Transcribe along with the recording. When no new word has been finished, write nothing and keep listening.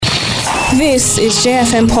This is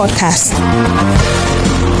JFM Podcast.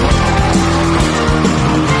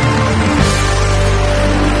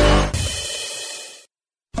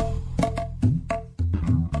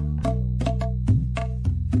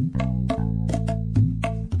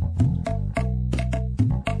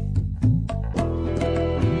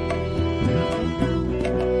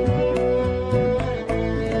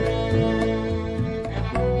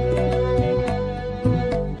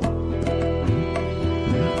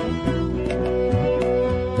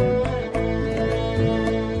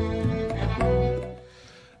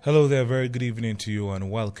 Hello there, very good evening to you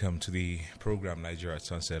and welcome to the program Nigeria at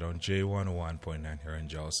Sunset on J101.9 here in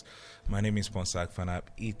Jos. My name is Ponsak Fanap.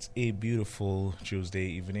 It's a beautiful Tuesday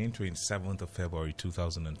evening, 27th of February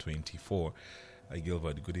 2024.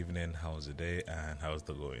 Gilbert, good evening. How's the day and how's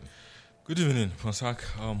the going? Good evening, Ponsak.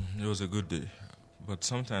 It was a good day, but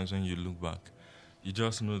sometimes when you look back, you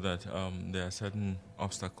just know that there are certain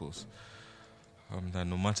obstacles that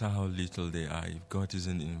no matter how little they are, if God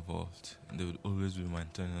isn't involved, they would always be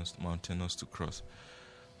mountainous to cross.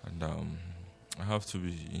 And I have to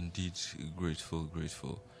be indeed grateful,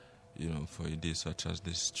 for a day such as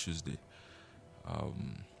this Tuesday.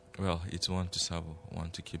 It's one to savour, one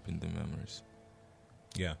to keep in the memories.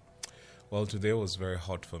 Yeah. Well, today was very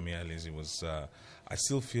hot for me, at least. It was, I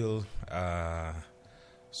still feel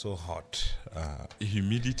so hot.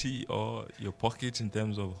 Humidity or your pocket in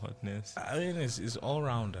terms of hotness? I mean, it's all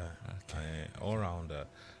rounder. Okay. All rounder.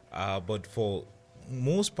 But for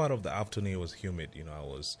most part of the afternoon, it was humid. I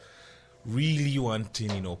was really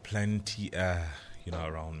wanting, plenty air,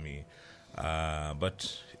 around me.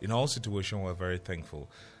 But in all situations, we're very thankful.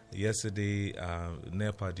 Yesterday,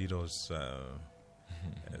 NEPA did us,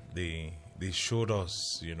 they showed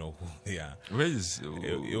us, who they are. Where is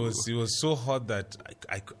it was so hot that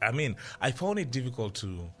I found it difficult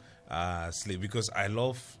to sleep because I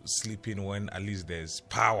love sleeping when at least there's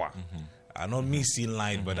power. Mm-hmm. Not me seeing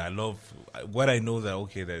light, mm-hmm. but I love what I know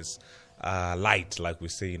that there's light, like we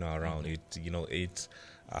say, around mm-hmm. It's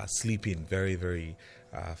sleeping very, very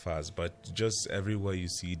fast. But just everywhere you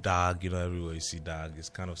see dark, everywhere you see dark, it's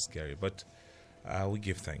kind of scary. But we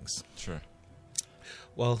give thanks. Sure.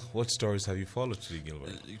 Well, what stories have you followed today,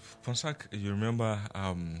 Gilbert? Ponsak, you remember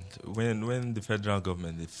when the federal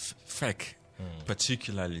government, the FEC,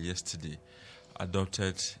 particularly yesterday,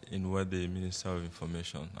 adopted in what the Minister of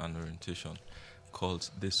Information and Orientation called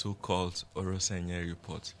the so-called Orosenye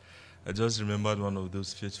report. I just remembered one of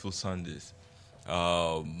those fateful Sundays.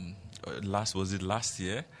 Was it last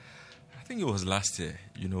year? I think it was last year,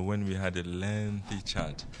 when we had a lengthy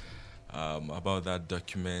chat about that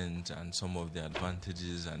document and some of the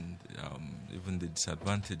advantages and even the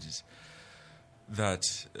disadvantages that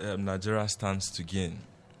Nigeria stands to gain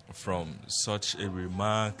from such a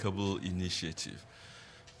remarkable initiative.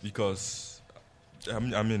 Because,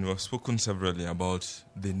 we've spoken severally about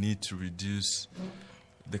the need to reduce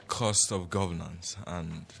the cost of governance,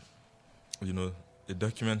 and, a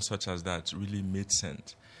document such as that really made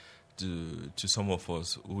sense to some of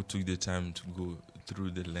us who took the time to go through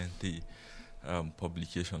the lengthy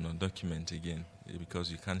publication or document again,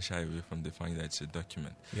 because you can't shy away from the fact that it's a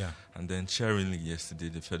document. Yeah. And then sharingly yesterday,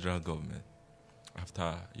 the federal government,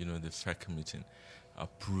 after the FEC meeting,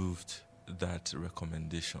 approved that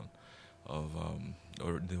recommendation of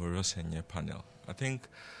the Orosenye panel. I think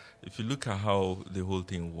if you look at how the whole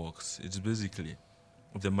thing works, it's basically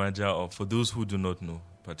the merger of, for those who do not know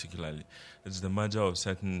particularly, it's the merger of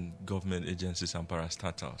certain government agencies and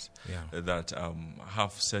parastatals that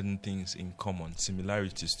have certain things in common,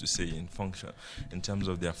 similarities to say in function, in terms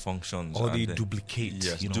of their functions. Or they duplicate,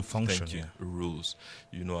 function. Rules,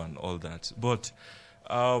 and all that. But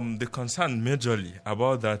the concern majorly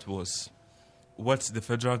about that was what the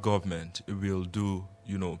federal government will do,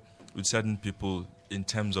 with certain people in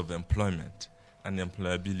terms of employment and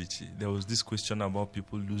employability. There was this question about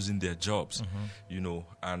people losing their jobs,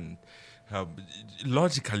 and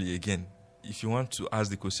logically, again, if you want to ask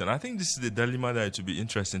the question, I think this is the dilemma that it will be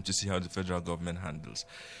interesting to see how the federal government handles.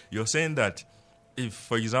 You're saying that if,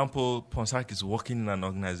 for example, Ponsak is working in an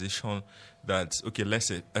organization that, let's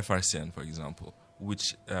say FRCN, for example,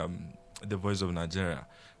 which the Voice of Nigeria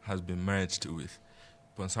has been merged with.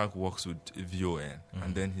 Ponsak works with VON,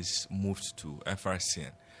 and then he's moved to FRCN.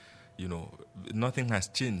 nothing has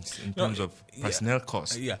changed in terms of personnel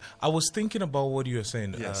costs. Yeah, I was thinking about what you're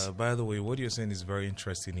saying. Yes. By the way, what you're saying is very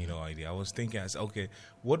interesting. Idea. I was thinking,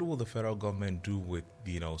 what will the federal government do with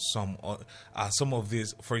some of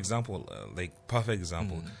these? For example, like perfect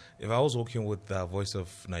example, if I was working with the Voice of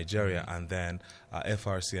Nigeria and then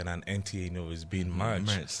FRC and an NTA, is being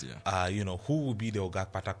merged. Who will be the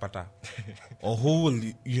Ogak Patak Pata, or who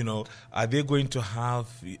will are they going to have?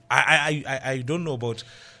 I don't know, but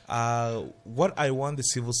what I want the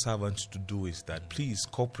civil servants to do is that please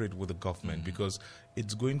cooperate with the government because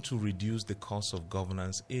it's going to reduce the cost of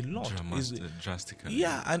governance a lot. Drastically.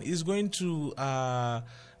 Yeah, and it's going to.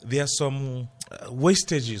 There are some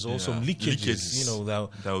wastages or some leakages, that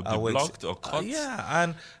will be blocked or cut.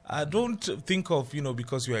 And don't think of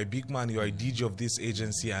because you are a big man, you are a DG of this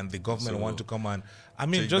agency, and the government want to come and. I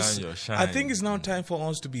think it's now time for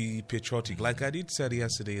us to be patriotic. Like I did said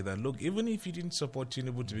yesterday, that look, even if you didn't support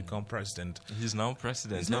Tinubu to become president, he's now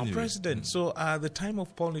president. So the time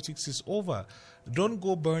of politics is over. Don't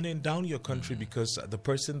go burning down your country because the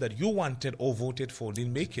person that you wanted or voted for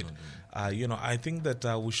didn't make it. I think that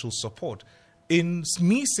we should support. In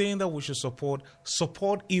me saying that we should support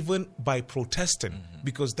even by protesting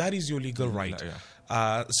because that is your legal right.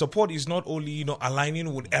 Support is not only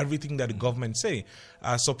aligning with everything that the government say.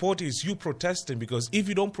 Support is you protesting, because if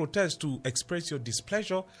you don't protest to express your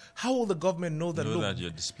displeasure, how will the government know that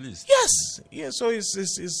you're displeased? Yes. So it's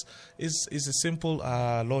a simple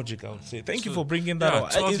logic, I would say. Thank you for bringing that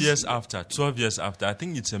up. 12 years after, I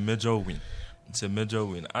think it's a major win. It's a major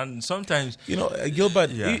win, and sometimes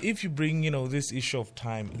Gilbert, if you bring this issue of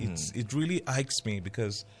time, it really irks me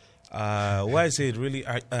because. Why I say it really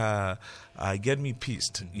get me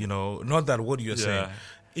pissed, not that what you're saying.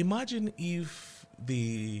 Imagine if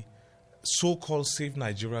the so-called Save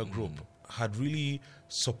Nigeria group had really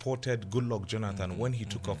supported Goodluck Jonathan when he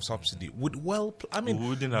took off subsidy.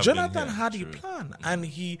 Jonathan had a plan, and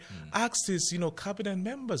he asked his cabinet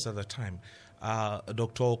members at the time,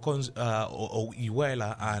 Dr.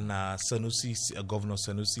 Iwela and Sanusi, Governor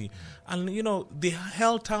Sanusi, and they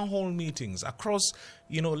held town hall meetings across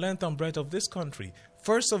length and breadth of this country.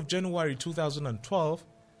 1st of January 2012.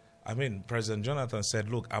 President Jonathan said,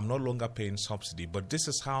 "Look, I'm no longer paying subsidy, but this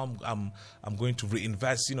is how I'm going to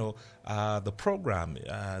reinvest, the program,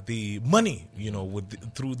 the money,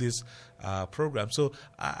 through this program." So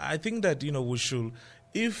I think that we should.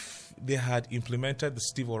 If they had implemented the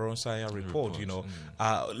Steve Oronsanya report,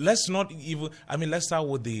 let's not even. Let's start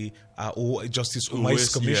with the Justice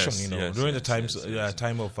Umai's commission, during the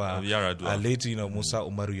time of late, Musa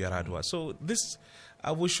Umaru Yaradua. So this.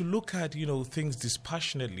 We should look at things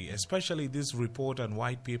dispassionately, especially this report and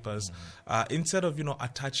white papers, instead of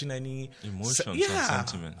attaching any emotions and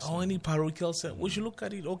sentiments or any parochial sense. We should look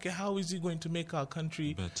at it. Okay, how is it going to make our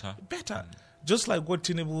country better? Just like what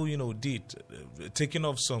Tinubu did, taking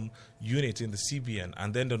off some unit in the CBN,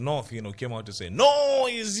 and then the North came out to say no,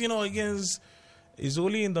 is against. Is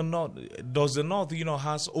only in the North. Does the North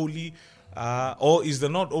has only. Or is there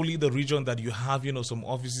not only the region that you have, some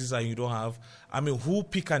offices and you don't have? Who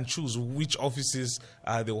pick and choose which offices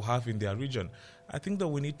they will have in their region? I think that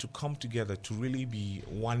we need to come together to really be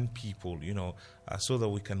one people, so that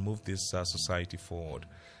we can move this society forward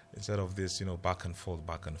instead of this, back and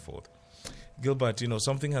forth. Gilbert,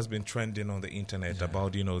 something has been trending on the internet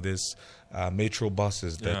about, this metro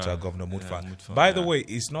buses that Governor Mutfa. By the way,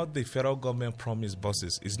 it's not the federal government promised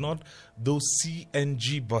buses. It's not those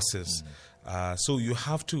CNG buses. So you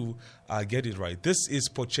have to get it right. This is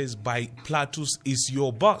purchased by Plateau's is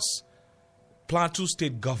your bus. Plateau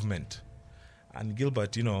State government. And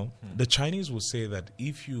Gilbert, the Chinese will say that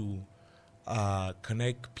if you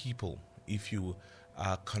connect people, if you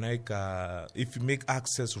if you make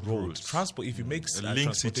access roads, transport, if you make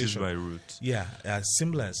link cities by route,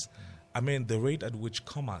 seamless. The rate at which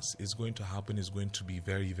commerce is going to happen is going to be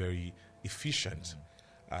very, very efficient.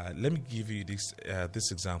 Let me give you this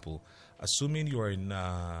example. Assuming you are in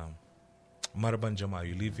Maraban Jama,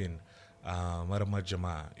 you live in Marama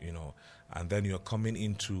Jama, and then you are coming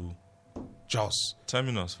into Jos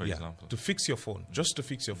terminus, for example, to fix your phone, just to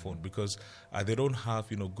fix your phone, because they don't have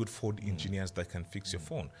good phone engineers that can fix your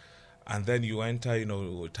phone, and then you enter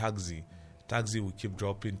taxi will keep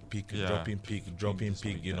dropping peak,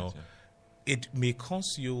 it may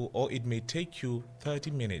cost you, or it may take you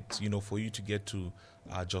 30 minutes for you to get to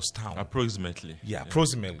Jos town, approximately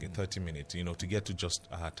 30 minutes to get to Jos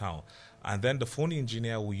town, and then the phone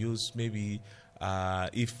engineer will use maybe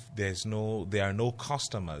if there are no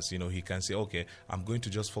customers, he can say, okay, I'm going to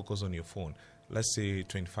just focus on your phone. let's say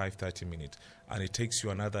 25, 30 minutes, and it takes you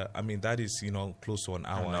another, I mean, that is, close to an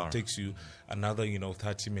hour. It takes you another,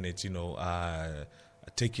 30 minutes,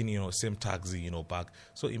 taking, same taxi, back.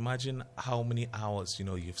 So imagine how many hours,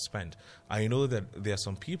 you've spent. I know that there are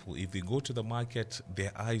some people, if they go to the market,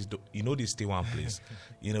 their eyes, they stay one place.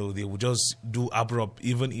 They will just do abrupt,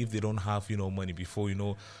 even if they don't have, money before,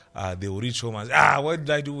 they will reach home and say, what did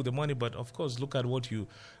I do with the money? But of course, look at what you,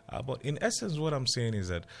 but in essence, what I'm saying is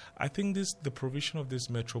that I think the provision of these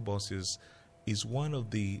metro buses is one of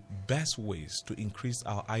the best ways to increase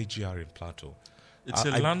our IGR in Plateau. It's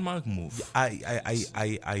a landmark move.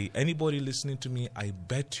 Anybody listening to me, I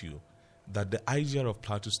bet you that the IGR of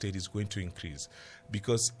Plateau State is going to increase,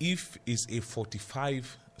 because if it's a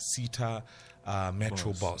 45-seater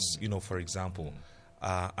metro bus, for example,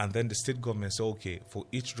 and then the state government say, okay, for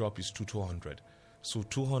each drop is 200, so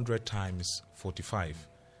 200 times 45,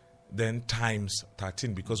 then times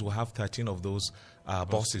 13, because we have 13 of those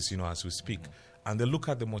buses, as we speak. And they look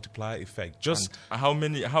at the multiplier effect. Just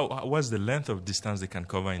what's the length of distance they can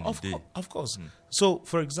cover in a day? Of course. So,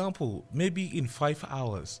 for example, maybe in 5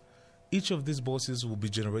 hours, each of these buses will be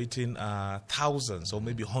generating thousands or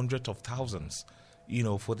maybe hundreds of thousands,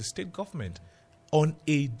 for the state government on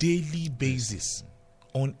a daily basis.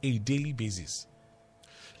 On a daily basis.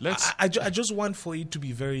 I just want for it to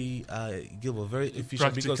be very, Gilbert, very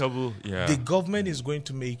efficient, because the government is going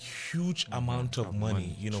to make huge amount of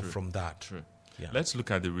money, from that. True. Yeah. Let's look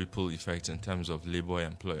at the ripple effect in terms of labor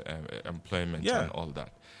employment and all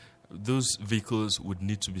that. Those vehicles would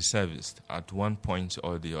need to be serviced at one point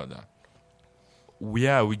or the other.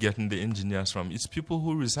 Where are we getting the engineers from? It's people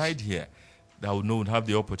who reside here that would have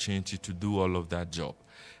the opportunity to do all of that job.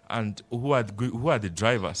 And who are the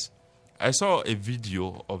drivers? I saw a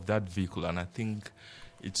video of that vehicle, and I think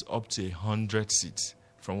it's up to 100 seats.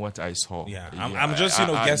 From what I saw, I'm just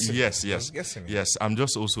guessing. Yes. I'm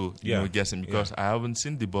just also guessing, because I haven't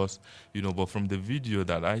seen the bus, but from the video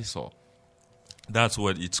that I saw, that's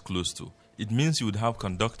what it's close to. It means you would have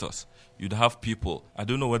conductors, you'd have people. I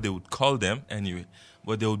don't know what they would call them anyway,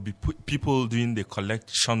 but there would be people doing the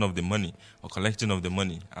collection of the money or collecting of the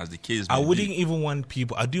money, as the case may be. I wouldn't even want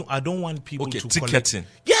people. I don't want people to ticketing.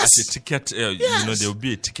 Yes, as a ticket. There will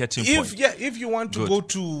be a ticketing point. If you want to go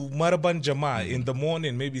to Maraban Jama in the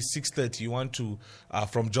morning, maybe 6:30, you want to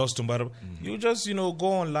from Jos to Maraban, you just go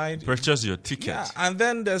online, purchase your ticket, and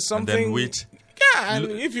then there's something. And then wait. And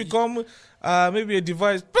if you come, maybe a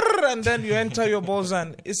device, and then you enter your bus,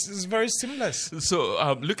 and it's very seamless.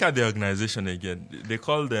 So look at the organization again. They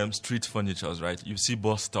call them street furnitures, right? You see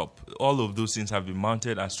bus stop. All of those things have been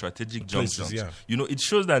mounted at strategic junctions. It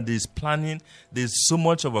shows that there's planning, there's so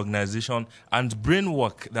much of organization and brain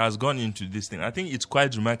work that has gone into this thing. I think it's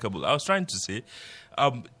quite remarkable. I was trying to say,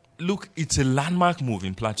 look, it's a landmark move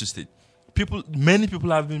in Plateau State. Many people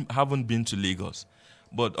haven't been to Lagos.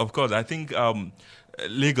 But, of course, I think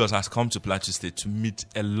Lagos has come to Plateau State to meet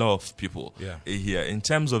a lot of people here in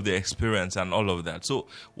terms of the experience and all of that. So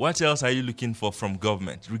what else are you looking for from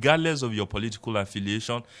government? Regardless of your political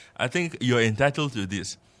affiliation, I think you're entitled to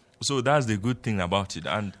this. So that's the good thing about it.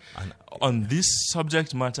 And on this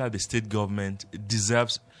subject matter, the state government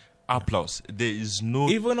deserves applause. There is no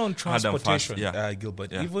even on transportation,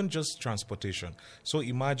 Gilbert. Even just transportation. So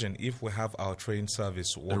imagine if we have our train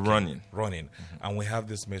service running, and we have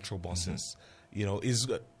these metro buses. Is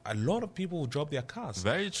a lot of people will drop their cars.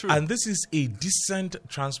 Very true. And this is a decent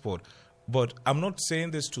transport. But I'm not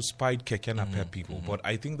saying this to spite Keke Napep people, but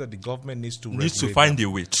I think that the government needs to find a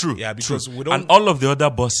way. True. Yeah, because we don't. And all of the other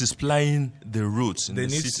buses plying the routes in the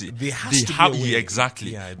city, they have to be a way.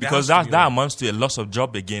 Exactly. Yeah, because that amounts to a loss of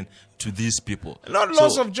job again to these people. Not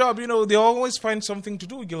loss of job, they always find something to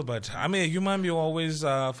do, Gilbert. I mean, a human being always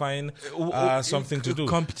find something to do.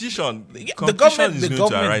 Competition is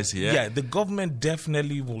going to arise here. Yeah, the government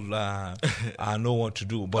definitely will know what to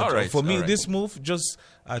do. But for me, this move, just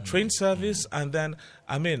train service, and then,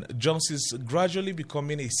 Jones is gradually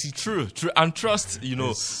becoming a city. True. And trust,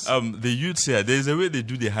 the youths here, there's a way they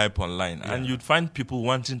do the hype online, and you'd find people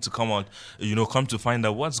wanting to come out, come to find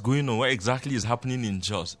out what's going on, what exactly is happening in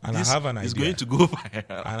Jos. And I have an idea. It's going to go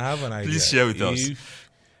viral. And I have an idea. Please share with us.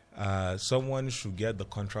 If someone should get the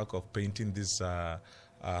contract of painting this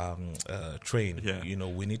train,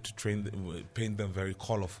 we need to paint them very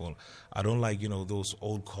colorful. I don't like, those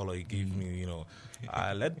old color you give me,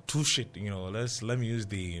 let touch it, let me use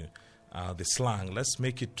the slang. Let's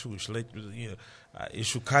make it touch. It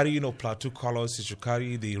should carry, Plateau colors. It should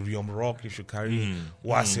carry the Riom rock. It should carry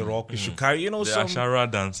Wasi rock. It should carry, the some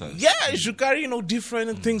Ashara dancers. Yeah, it should carry,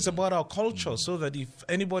 different things about our culture, so that if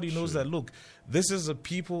anybody knows that, look, this is a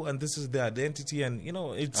people and this is their identity, and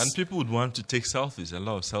it's and people would want to take selfies, a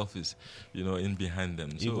lot of selfies, in behind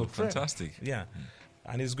them. So fantastic. Yeah,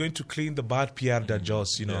 and it's going to clean the bad PR that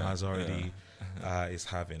Joss, has already. Is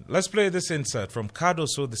having. Let's play this insert from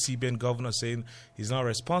Cardoso, the CBN governor, saying he's not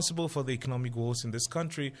responsible for the economic woes in this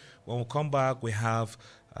country. When we come back, we have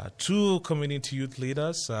two community youth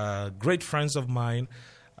leaders, great friends of mine.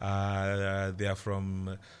 They are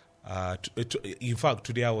from... in fact,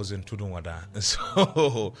 today I was in Tudunwada.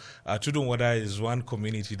 So, Tudunwada is one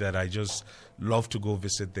community that I just love to go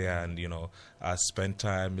visit there and, spend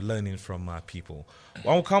time learning from people.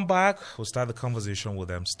 When we come back, we'll start the conversation with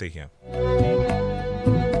them. Stay here.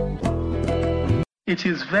 It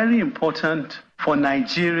is very important for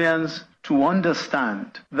Nigerians to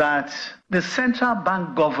understand that the central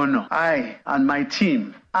bank governor, I and my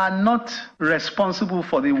team, are not responsible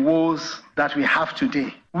for the woes that we have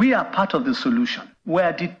today. We are part of the solution. We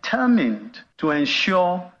are determined to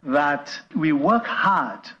ensure that we work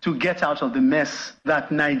hard to get out of the mess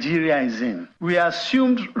that Nigeria is in. We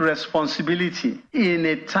assumed responsibility in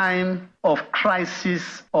a time of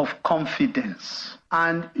crisis of confidence.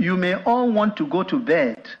 And you may all want to go to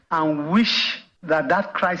bed and wish that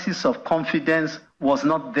that crisis of confidence was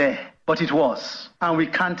not there, but it was. And we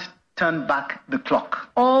can't turn back the clock.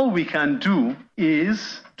 All we can do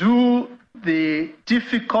is do the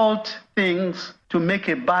difficult things to make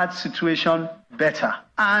a bad situation better.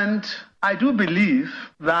 And I do believe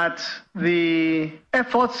that the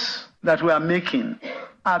efforts that we are making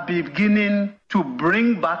are beginning to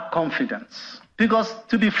bring back confidence. Because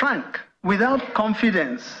to be frank, without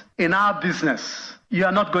confidence in our business, you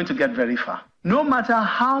are not going to get very far. No matter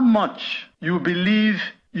how much you believe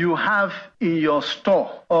you have in your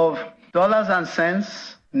store of dollars and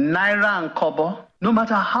cents, naira and kobo, no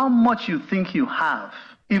matter how much you think you have,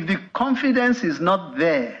 if the confidence is not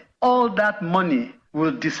there, all that money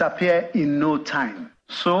will disappear in no time.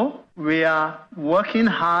 So we are working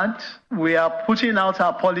hard. We are putting out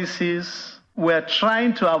our policies. We're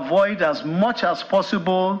trying to avoid as much as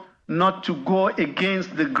possible not to go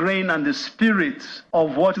against the grain and the spirit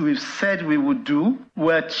of what we've said we would do.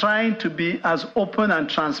 We're trying to be as open and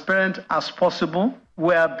transparent as possible.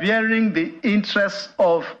 We're bearing the interests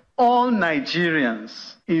of all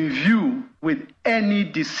Nigerians in view with any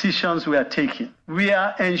decisions we are taking. We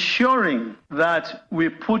are ensuring that we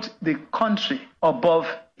put the country above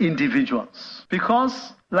individuals.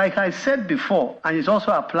 Because, like I said before, and it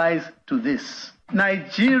also applies to this,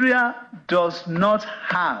 Nigeria does not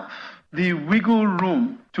have the wiggle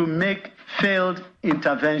room to make failed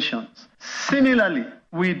interventions. Similarly,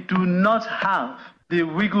 we do not have the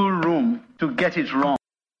wiggle room to get it wrong.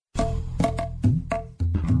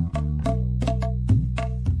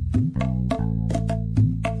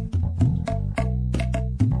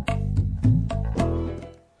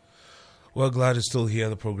 Well, glad to still here.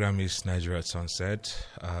 The program is Nigeria at Sunset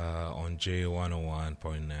on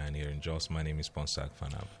J101.9 here in Jos. My name is Ponsak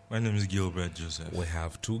Fanab. My name is Gilbert Joseph. We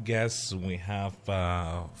have two guests. We have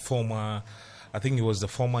former, I think he was the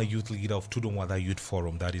former youth leader of Tudunwada Youth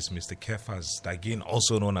Forum. That is Mr. Kefas, again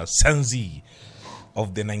also known as Senzi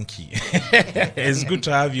of the Nanki. It's good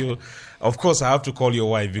to have you. Of course, I have to call your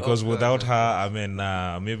wife because without her, I mean,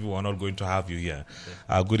 maybe we're not going to have you here.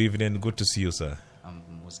 Good evening. Good to see you, sir. I'm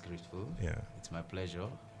most grateful. Yeah. It's my pleasure.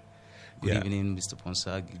 Good evening, Mr.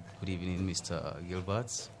 Ponsa. Good evening, Mr.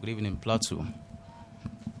 Gilbert. Good evening, Plateau.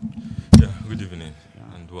 Yeah, good evening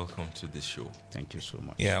and welcome to the show. Thank you so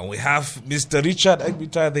much. Yeah, we have Mr. Richard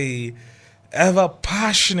Egbita, the ever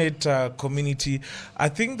passionate community. I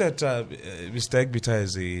think that Mr. Egbita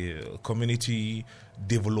is a community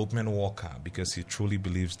development worker because he truly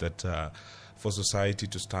believes that for society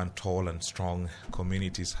to stand tall and strong,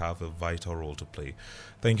 communities have a vital role to play.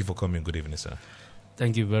 Thank you for coming. Good evening, sir.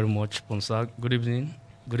 Thank you very much, Ponsa. Good evening.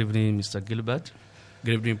 Good evening, Mr. Gilbert.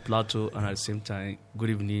 Good evening, Plateau, and at the same time,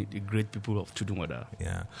 good evening, the great people of Tudunwada.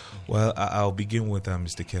 Yeah. Well, I'll begin with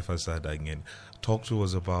Mr. Kefasad again. Talk to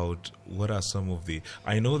us about what are some of the...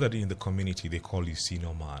 I know that in the community they call you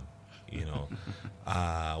senior man, you know.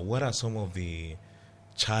 What are some of the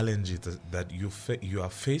challenges that you are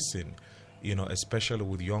facing, you know, especially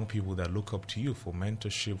with young people that look up to you for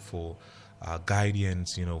mentorship, for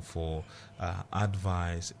guidance, you know, for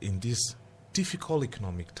advice in these difficult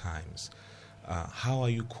economic times? How are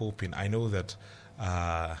you coping? I know that,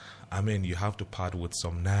 you have to part with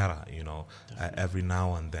some naira, you know, every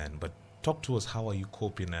now and then. But talk to us, how are you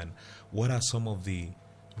coping and what are some of the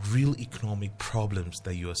real economic problems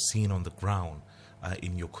that you are seeing on the ground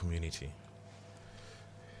in your community?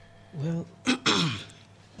 Well,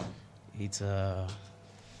 it's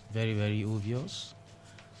very, very obvious.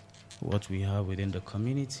 What we have within the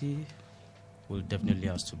community will definitely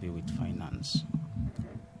has to be with finance.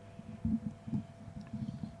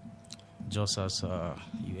 Just as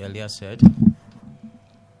you earlier said.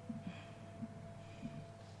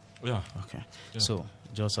 Yeah. Okay. Yeah. So,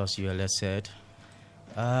 just as you earlier said,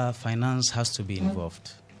 finance has to be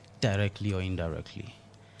involved, directly or indirectly.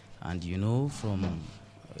 And you know, from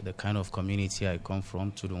the kind of community I come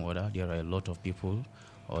from, Tudunwada, there are a lot of people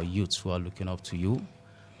or youths who are looking up to you.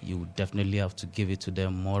 You definitely have to give it to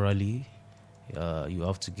them morally. You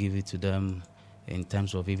have to give it to them in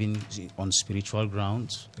terms of even on spiritual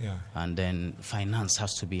grounds. Yeah. And then finance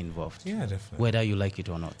has to be involved. Yeah, definitely. Whether you like it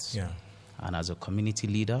or not. Yeah. And as a community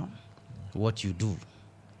leader, what you do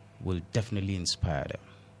will definitely inspire them.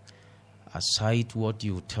 Aside what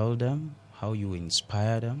you tell them, how you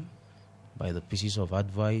inspire them, by the pieces of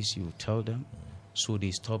advice you tell them, so they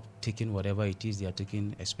stop taking whatever it is they are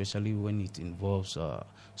taking, especially when it involves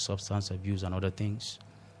substance abuse and other things.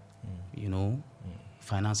 You know,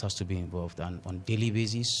 finance has to be involved, and on daily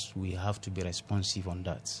basis, we have to be responsive on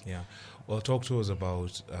that. Yeah. Well, talk to us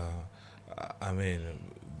about,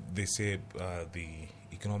 they say the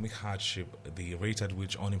economic hardship, the rate at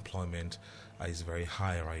which unemployment is very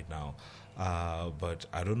high right now. But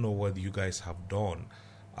I don't know what you guys have done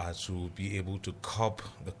to be able to curb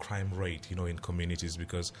the crime rate, in communities,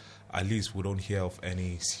 because at least we don't hear of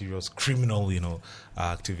any serious criminal,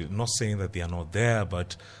 activity. Not saying that they are not there,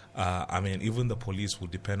 but even the police will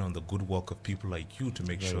depend on the good work of people like you to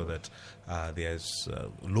make sure that there's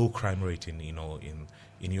low crime rate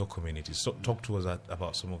in your community. So talk to us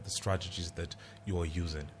about some of the strategies that you are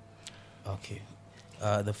using. Okay.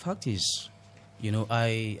 The fact is,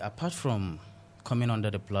 I, apart from coming under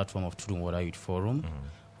the platform of Tudunwada Youth Forum,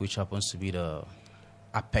 which happens to be the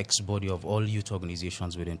apex body of all youth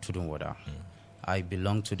organizations within Tudunwada, I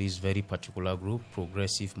belong to this very particular group,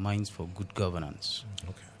 Progressive Minds for Good Governance.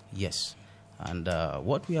 Okay. Yes. And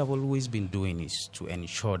what we have always been doing is to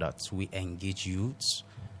ensure that we engage youths,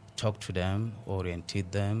 talk to them,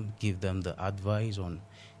 orientate them, give them the advice on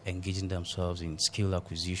engaging themselves in skill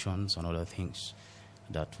acquisitions and other things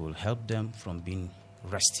that will help them from being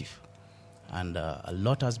restive. And a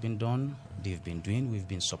lot has been done. They've been doing. We've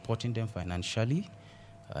been supporting them financially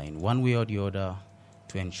in one way or the other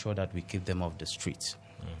to ensure that we keep them off the streets.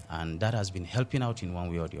 And that has been helping out in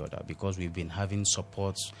one way or the other because we've been having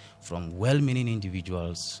supports from well-meaning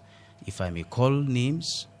individuals. If I may call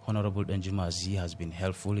names, Honorable Danjumazi has been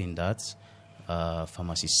helpful in that.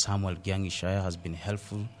 Pharmacist Samuel Gyangishaya has been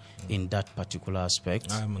helpful in that particular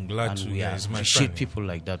aspect. I'm glad to hear. We appreciate people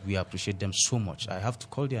like that. We appreciate them so much. I have to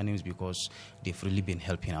call their names because they've really been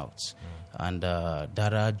helping out. And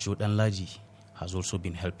Dara Jodanlaji has also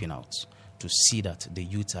been helping out to see that the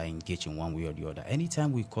youth are engaged in one way or the other.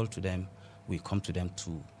 Anytime we call to them, we come to them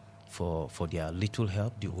for their little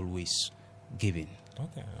help. They always give in.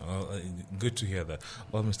 Okay, good to hear that.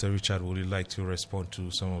 Well, Mr. Richard, would you like to respond to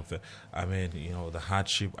some of the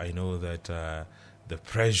hardship? I know that the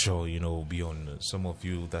pressure, will be on some of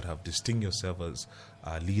you that have distinguished yourself as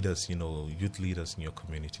leaders, youth leaders in your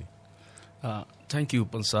community. Thank you,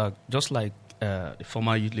 Ponsag. Just like the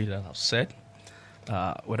former youth leader have said,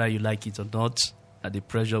 whether you like it or not, the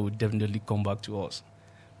pressure will definitely come back to us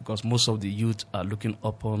because most of the youth are looking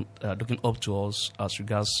up to us as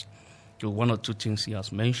regards to one or two things he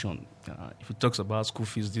has mentioned. If he talks about school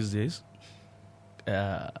fees these days,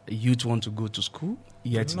 youth want to go to school,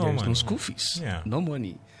 yet there is no school fees, no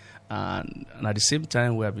money. And at the same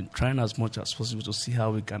time, we have been trying as much as possible to see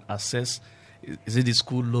how we can assess, is it the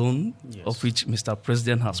school loan of which Mr.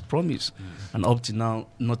 President has promised? And up to now,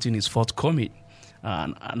 nothing is forthcoming.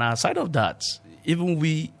 And aside of that, even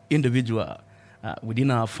we individual,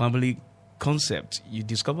 within our family concept, you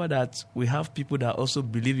discover that we have people that also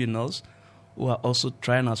believe in us, who are also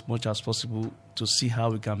trying as much as possible to see how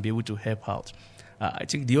we can be able to help out. I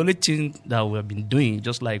think the only thing that we have been doing,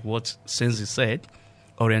 just like what Sensi said,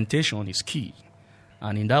 orientation is key.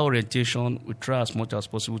 And in that orientation, we try as much as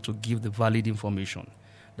possible to give the valid information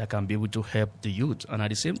that can be able to help the youth. And at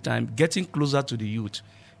the same time, getting closer to the youth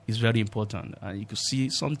is very important. And you can see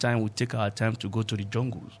sometimes we take our time to go to the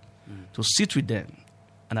jungles, to sit with them,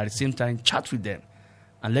 and at the same time chat with them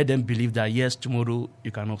and let them believe that, yes, tomorrow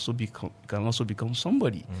you can also become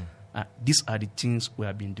somebody. These are the things we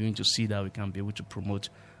have been doing to see that we can be able to promote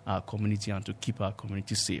our community and to keep our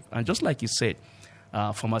community safe. And just like you said,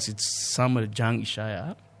 Pharmacist Samuel Jang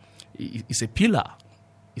Ishaya is a pillar.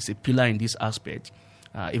 It's a pillar in this aspect.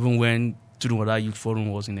 Even when Tudunwada Youth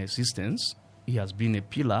Forum was in existence, he has been a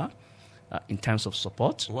pillar in terms of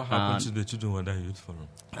support. What happened to the Tudunwada Youth Forum?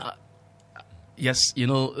 Yes,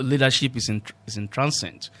 leadership is in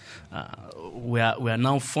transit. We are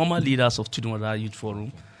now former leaders of Tudunwada Youth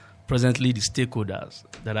Forum, presently the stakeholders.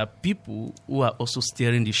 There are people who are also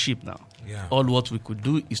steering the ship now. Yeah. All what we could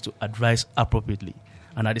do is to advise appropriately.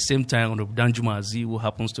 And at the same time, Honorable Danjuma Aziz, who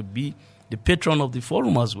happens to be the patron of the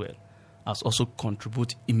forum as well, has also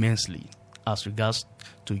contributed immensely as regards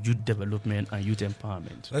to youth development and youth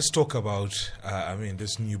empowerment. Let's talk about,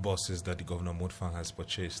 these new buses that the Governor Mutfang has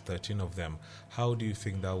purchased, 13 of them. How do you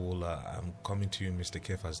think that will, I'm coming to you, Mr.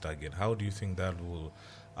 Kefas Dagen, how do you think that will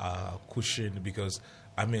cushion, because,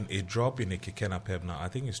 a drop in a Keke Napep now, I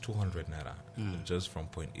think it's 200 naira, just from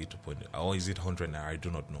point A to point A, or is it 100 naira, I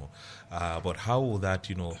do not know. But how will that,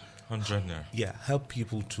 100 naira. Yeah, help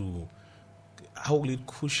people to, how will it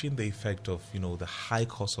cushion the effect of, the high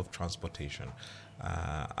cost of transportation?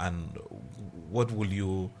 And what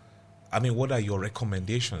will what are your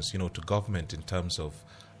recommendations, to government in terms of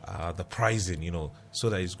the pricing, so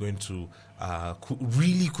that it's going to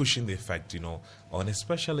really cushion the effect, on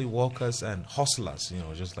especially workers and hustlers,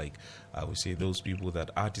 just like we say those people, that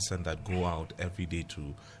artisans that go out every day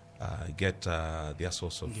to get their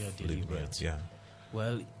source of living. Yeah.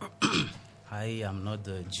 Well, I am not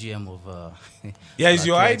the GM of. It's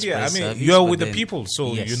your idea. Service, you're with the people,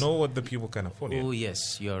 so yes. you know what the people can afford. Oh,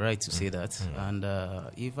 yes, you're right to say that. And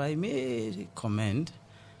if I may comment,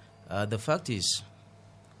 the fact is,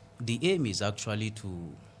 the aim is actually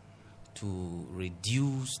to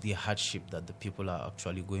reduce the hardship that the people are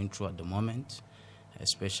actually going through at the moment,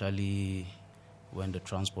 especially when the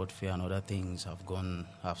transport fare and other things have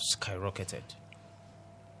skyrocketed.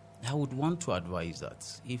 I would want to advise that,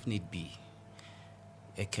 if need be,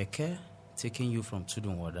 a keke taking you from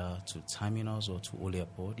Tudunwada to terminals or to Ole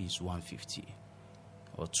Airport is 150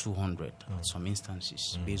 or 200 in some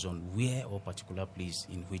instances, based on where or particular place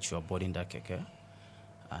in which you are boarding that keke.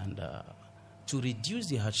 And to reduce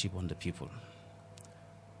the hardship on the people,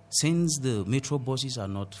 since the metro buses are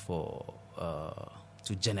not for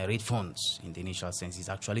to generate funds in the initial sense, it's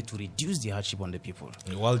actually to reduce the hardship on the people.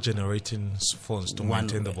 While generating funds to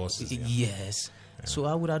maintain the buses. Yes. Yeah. So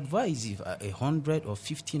I would advise if 100 or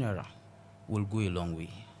 50 naira will go a long way.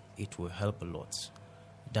 It will help a lot.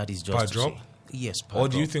 That is just per to drop? Say. Yes, per Or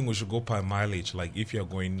do drop. you think we should go per mileage? Like if you're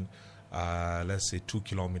going, let's say 2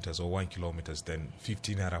 kilometers or 1 kilometer, then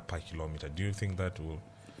 15 naira per kilometer. Do you think that will...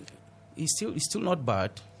 It's still not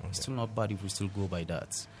bad. Okay. It's still not bad if we still go by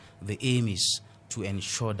that. The aim is to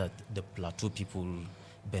ensure that the plateau people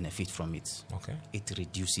benefit from it. Okay. It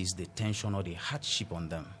reduces the tension or the hardship on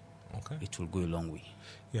them. Okay. It will go a long way.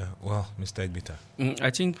 Yeah, well, Mr. Egbita. I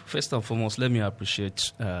think, first and foremost, let me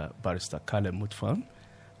appreciate Barrister Caleb Mutfang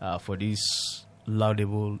for this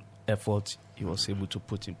laudable effort he was able to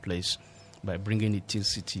put in place by bringing the Teen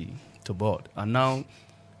City to board. And now,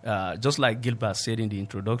 just like Gilbert said in the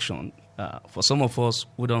introduction, for some of us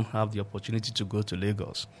who don't have the opportunity to go to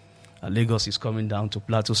Lagos, Lagos is coming down to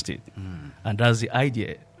Plateau State. And that's the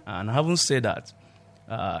idea. And having said that,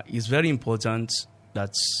 it's very important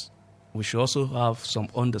that we should also have some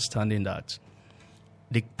understanding that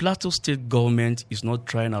the Plateau State government is not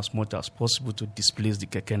trying as much as possible to displace the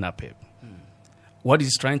Keke Napep. What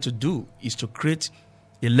it's trying to do is to create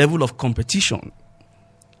a level of competition.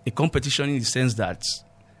 A competition in the sense that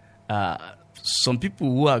some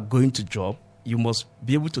people who are going to job, you must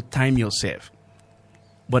be able to time yourself.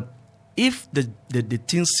 But if the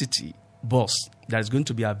Teen City bus that is going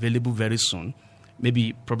to be available very soon,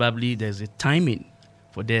 probably there's a timing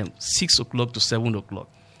for them, 6 o'clock to 7 o'clock.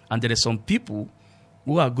 And there are some people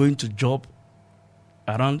who are going to job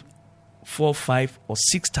around 4, 5, or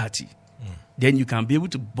 6:30. Then you can be able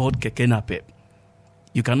to board Keke Napep.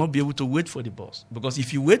 You cannot be able to wait for the bus. Because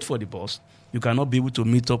if you wait for the bus, you cannot be able to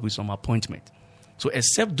meet up with some appointment. So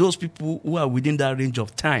except those people who are within that range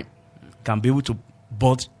of time can be able to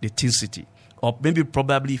board the Teen City. Or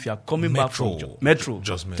probably if you are coming back from Metro.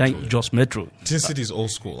 Just Metro. Just Metro. Teen City is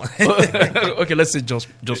old school. Okay, let's say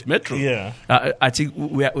just Metro. Yeah. I think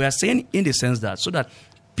we are saying in the sense that so that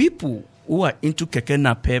people who are into Keke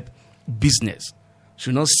Napep business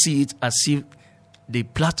should not see it as if the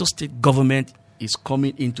Plateau State government is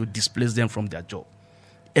coming in to displace them from their job.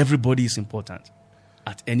 Everybody is important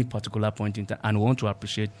at any particular point in time, and we want to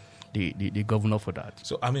appreciate the governor for that.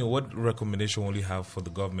 So, I mean, what recommendation will you have for the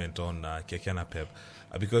government on Keke Napep?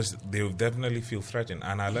 Because they will definitely feel threatened.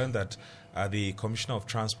 And I learned that the Commissioner of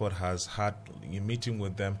Transport has had a meeting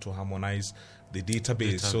with them to harmonize the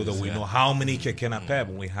database so that we know how many Keke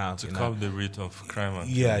Napep we have. To curb the rate of crime.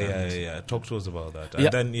 Yeah. Talk to us about that.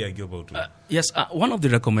 And then, Gilbert. Yes, one of the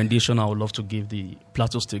recommendations I would love to give the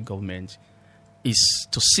Plateau State government is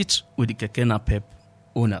to sit with the Keke Napep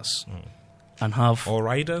owners and have... Or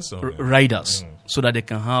riders? Riders, so that they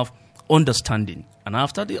can have understanding. And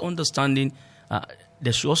after the understanding,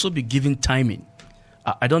 they should also be given timing.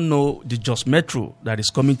 I don't know the Jos Metro that is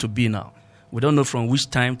coming to be now. We don't know from which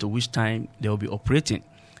time to which time they will be operating.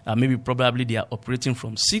 Probably they are operating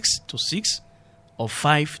from 6 to 6 or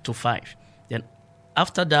 5 to 5. Then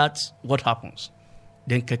after that, what happens?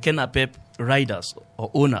 Then Keke Napep riders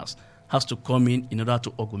or owners has to come in order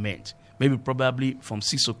to augment. Probably from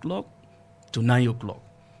 6 o'clock to 9 o'clock,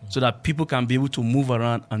 so that people can be able to move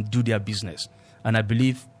around and do their business. And I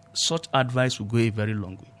believe such advice will go a very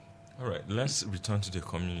long way. All right, let's return to the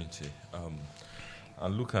community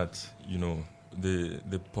and look at,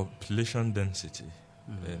 the population density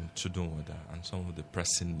in Chudunwada and some of the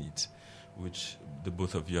pressing needs, which the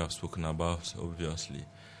both of you have spoken about, obviously.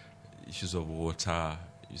 Issues of water,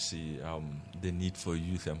 you see, the need for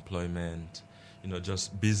youth employment,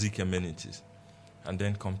 just basic amenities. And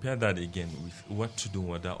then compare that again with what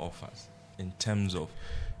Chudunwada offers in terms of,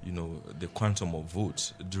 the quantum of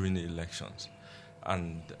votes during the elections.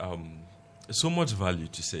 And so much value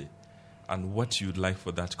to say, and what you'd like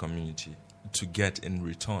for that community to get in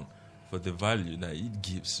return for the value that it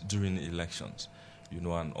gives during the elections,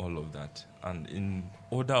 and all of that. And in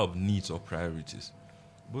order of needs or priorities,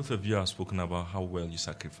 both of you have spoken about how well you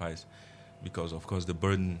sacrifice, because, of course, the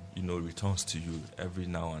burden, returns to you every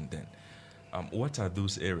now and then. What are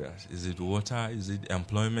those areas? Is it water? Is it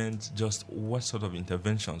employment? Just what sort of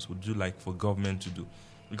interventions would you like for government to do?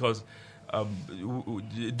 Because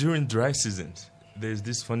during dry seasons, there's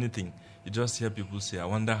this funny thing. You just hear people say, I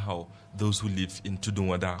wonder how those who live in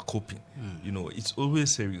Tudunwada are coping. It's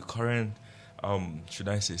always a recurrent,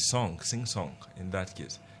 sing song in that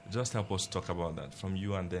case. Just help us talk about that from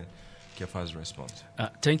you and then Kefa's response.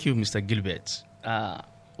 Thank you, Mr. Gilbert.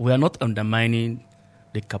 We are not undermining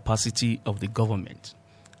the capacity of the government,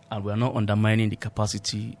 and we are not undermining the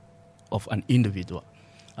capacity of an individual.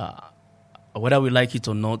 Whether we like it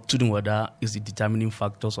or not, Tudunwada is the determining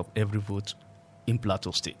factors of every vote in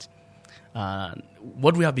Plateau State.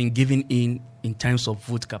 What we have been given in terms of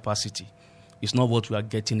vote capacity is not what we are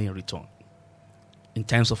getting in return. In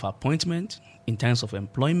terms of appointment, in terms of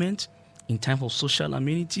employment, in terms of social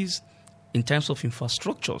amenities, in terms of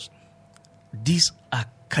infrastructures, these are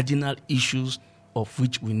cardinal issues of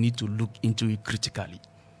which we need to look into it critically.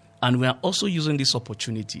 And we are also using this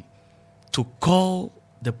opportunity to call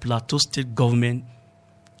the Plateau State government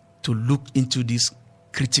to look into these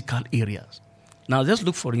critical areas. Now, let's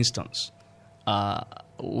look, for instance,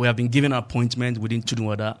 we have been given an appointment within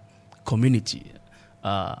Tudunwada community.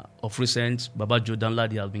 Of recent, Baba Jordan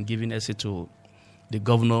Ladi has been giving essay to the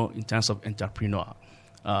governor in terms of entrepreneur.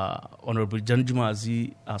 Honorable Janjuma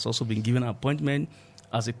Azi has also been given an appointment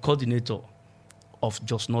as a coordinator of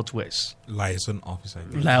Jos Northwest. Liaison officer.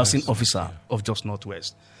 Of Jos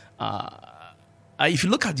Northwest. If you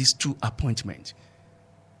look at these two appointments,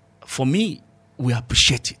 for me, we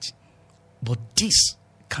appreciate it. But this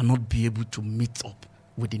cannot be able to meet up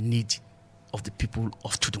with the need of the people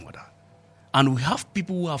of Tudunwada. And we have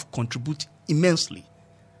people who have contributed immensely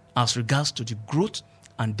as regards to the growth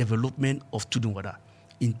and development of Tudunwada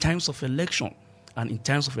in times of election and in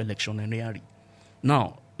times of electioneering.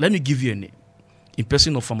 Now, let me give you a name. In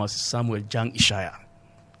person of Pharmacist Samuel Jang Ishaya.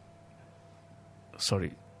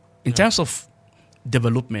 In terms of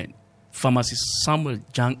development, Pharmacist Samuel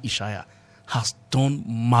Jang Ishaya has done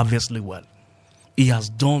marvelously well. He has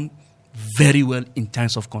done very well in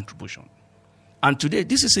terms of contribution. And today,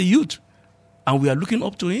 this is a youth, and we are looking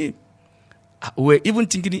up to him. We're even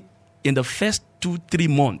thinking in the first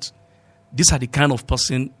 2-3 months, these are the kind of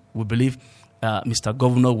person we believe Mr.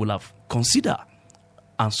 Governor will have considered,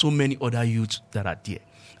 and so many other youths that are there.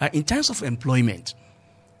 In terms of employment,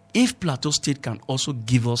 if Plateau State can also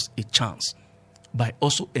give us a chance by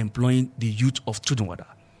also employing the youth of Tudunwada,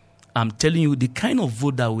 I'm telling you, the kind of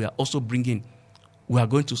vote that we are also bringing, we are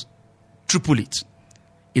going to triple it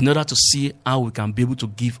in order to see how we can be able to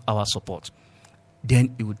give our support.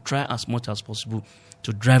 Then we will try as much as possible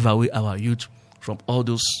to drive away our youth from all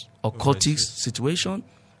those occultic situations,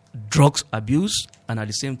 drugs abuse, and at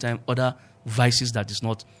the same time, other vices that is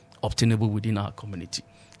not obtainable within our community.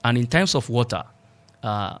 And in terms of water,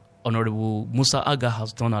 Honorable Musa Aga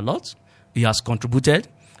has done a lot. He has contributed.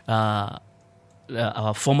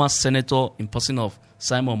 Our former senator, in person of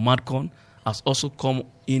Simon Madcon, has also come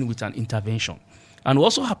in with an intervention. And we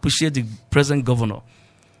also appreciate the present governor.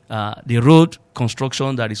 The road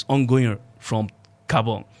construction that is ongoing from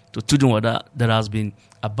Kabong to Tudunwada that has been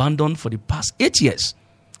abandoned for the past 8 years.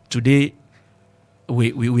 Today,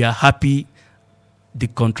 we are happy the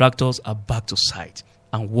contractors are back to site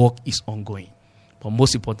and work is ongoing. But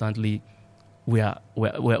most importantly, we are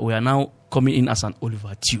now coming in as an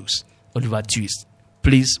Oliver Twist.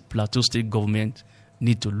 Please, Plateau State government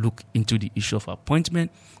need to look into the issue of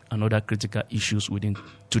appointment and other critical issues within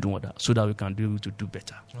Tudunwada so that we can be able to do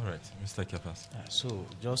better. All right, Mr. Kepas. So,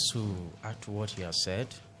 just to add to what he has said,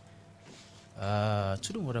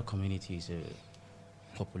 Tudunwada community is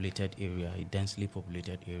a populated area, a densely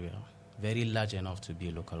populated area, very large enough to be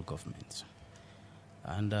a local government.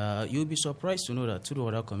 And you'll be surprised to know that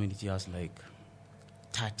Tudunwada community has like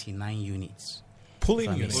 39 units.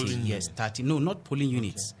 Polling units? Yes, 30. No, not polling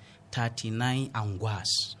units. 39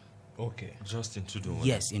 angwas. Okay. Just in Tudunwada?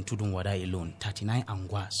 Yes, in Tudunwada alone. 39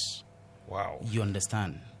 angwas. Wow. You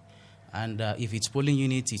understand? And if it's polling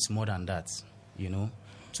units, it's more than that. You know,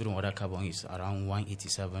 Tudunwada Kabong is around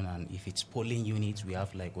 187, and if it's polling units, we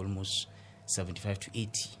have like almost 75 to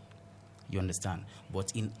 80. You understand?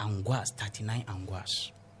 But in angwas, 39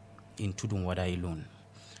 angwas in Tudunwada alone.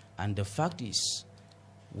 And the fact is,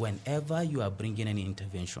 whenever you are bringing any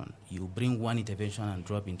intervention, you bring one intervention and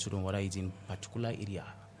drop in Tudunwada is in particular area,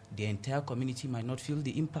 the entire community might not feel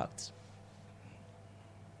the impact.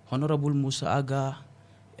 Honorable Musa Aga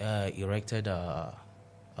erected a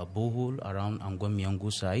borehole around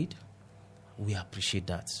Angwamiangu side. We appreciate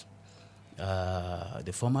that.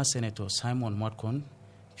 The former Senator Simon Madcon,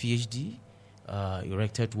 PhD,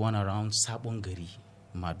 erected one around Sabongari,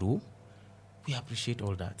 Mado. We appreciate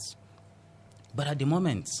all that. But at the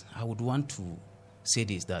moment, I would want to say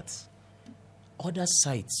this, that other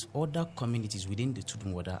sites, other communities within the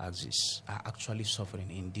Tudunwada axis are actually suffering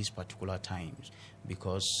in these particular times,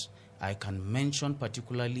 because I can mention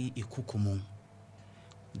particularly Ikukumung,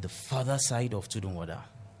 the further side of Tudunwada.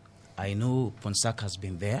 I know Ponsak has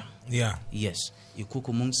been there. Yeah. Yes.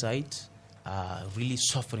 Ikukumung side are really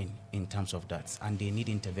suffering in terms of that, and they need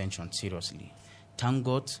intervention seriously. Thank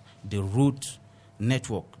God the route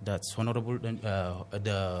network that Honorable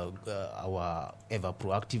our ever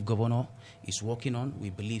proactive governor is working on,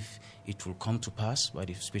 we believe it will come to pass by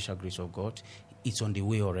the special grace of God. It's on the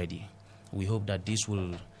way already. We hope that this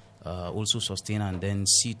will also sustain and then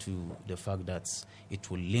see to the fact that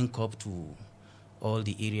it will link up to all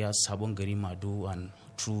the areas, Sabongari, Madu, and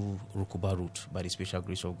through Rukuba route by the special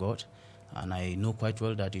grace of God. And I know quite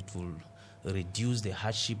well that it will reduce the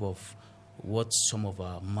hardship of what some of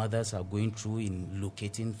our mothers are going through in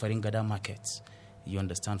locating Faringada markets, you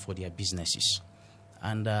understand, for their businesses.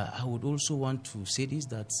 And I would also want to say this,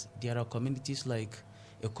 that there are communities like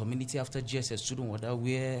a community after GSS Tudunwada,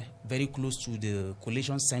 where very close to the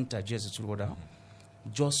collation center, GSS Tudunwada,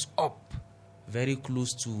 just up, very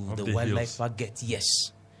close to the wildlife park gate, yes.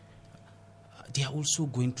 They are also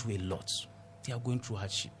going through a lot. They are going through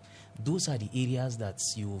hardship. Those are the areas that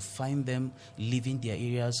you find them leaving their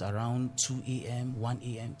areas around 2 a.m., 1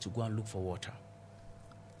 a.m. to go and look for water.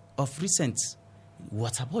 Of recent,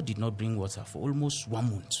 Waterboard did not bring water for almost 1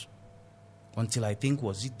 month. Until I think,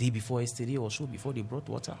 was it day before yesterday or so, before they brought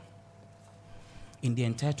water. In the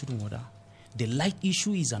entire Tudunwada. The light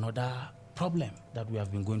issue is another problem that we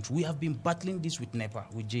have been going through. We have been battling this with NEPA,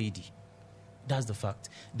 with JED. That's the fact.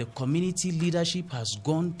 The community leadership has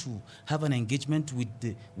gone to have an engagement with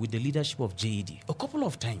the leadership of JED a couple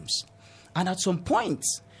of times. And at some point,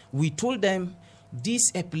 we told them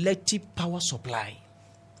this epileptic power supply,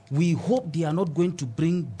 we hope they are not going to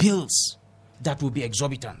bring bills that will be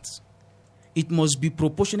exorbitant. It must be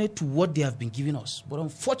proportionate to what they have been giving us. But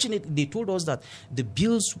unfortunately, they told us that the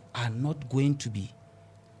bills are not going to be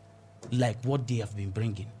like what they have been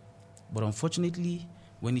bringing. But unfortunately,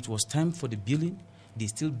 when it was time for the billing, they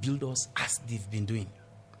still billed us as they've been doing.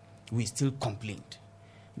 We still complained.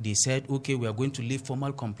 They said, okay, we are going to leave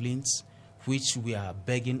formal complaints, which we are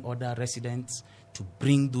begging other residents to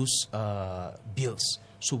bring those bills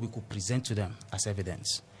so we could present to them as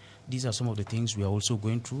evidence. These are some of the things we are also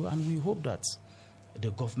going through, and we hope that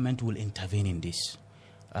the government will intervene in this.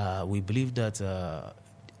 We believe that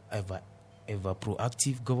ever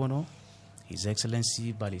proactive governor, His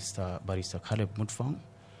Excellency Barrister Caleb Mutfang,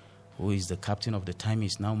 who is the captain of the Time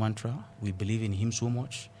Is Now mantra. We believe in him so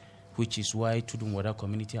much, which is why Tudunwada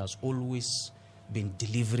community has always been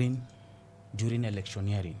delivering during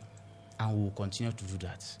electioneering, and we will continue to do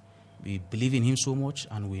that. We believe in him so much,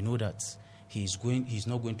 and we know that he's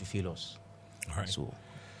not going to fail us. All right. So,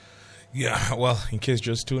 yeah, well, in case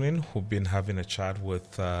just tuning, we've been having a chat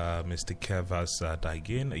with Mr. Kevas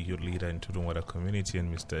Daigin, a youth leader in Tudunwada community,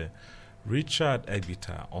 and Mr. Richard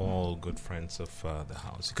Ebita, all good friends of the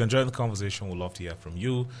house. You can join the conversation. We'd love to hear from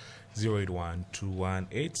you.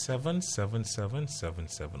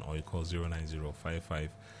 081-2187-7777 or you call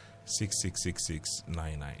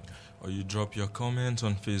 09055666699. Or you drop your comment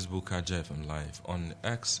on Facebook at JFM Live, on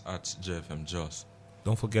X at JFM Jos.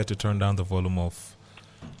 Don't forget to turn down the volume of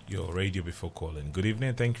your radio before calling. Good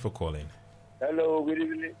evening. Thank you for calling. Hello, good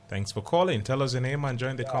evening. Thanks for calling. Tell us your name and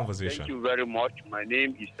join the conversation. Thank you very much. My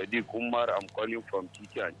name is Sadiq Umar. I'm calling from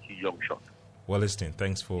TT and T Junction. Well, listening.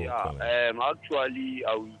 Thanks for calling. Actually,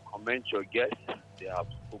 I will commend your guests. They have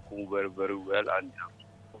spoken very, very well and have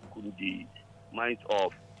spoken the minds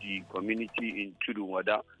of the community in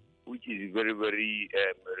Tudunwada, which is very, very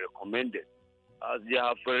recommended. As they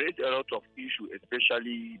have raised a lot of issues,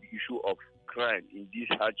 especially the issue of crime in this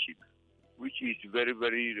hardship, which is very,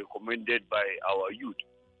 very recommended by our youth.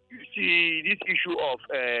 You see, this issue of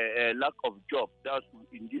lack of job, that's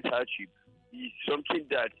in this hardship, is something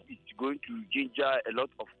that is going to ginger a lot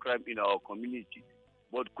of crime in our community.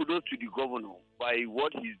 But kudos to the governor. By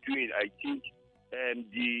what he's doing, I think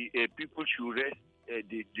the people should rest,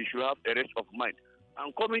 they should have a rest of mind.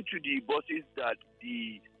 And coming to the bosses that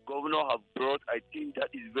the governor have brought, I think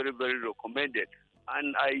that is very, very recommended.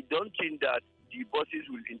 And I don't think that the bosses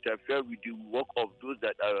will interfere with the work of those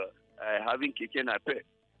that are having Keke Nape,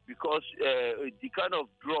 because the kind of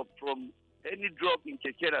drop from any drop in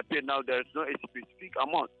Keke Nape now, there is not a specific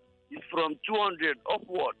amount. It's from 200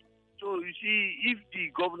 upward. So you see, if the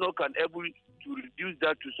governor can able to reduce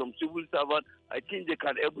that to some civil servant, I think they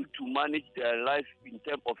can able to manage their life in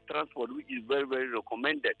terms of transport, which is very, very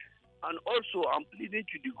recommended. And also, I'm pleading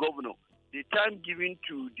to the governor, the time given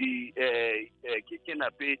to the Keke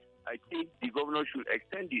Nape, I think the governor should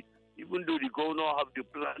extend it. Even though the governor have the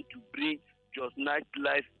plan to bring just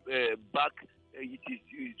nightlife back, it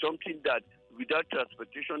is something that without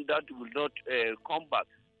transportation that will not come back.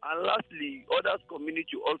 And lastly, others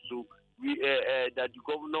community also, that the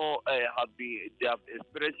governor they have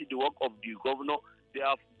experienced the work of the governor. They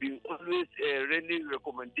have been always raining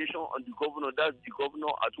recommendation on the governor. That's the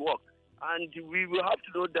governor at work. And we will have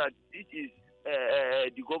to know that this is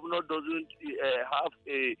the governor doesn't have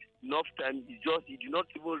enough time. He did not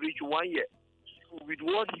even reach 1 year. So with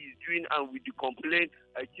what he's doing and with the complaint,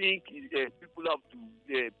 I think people have to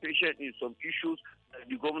be patient in some issues that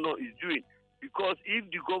the governor is doing. Because if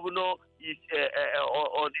the governor is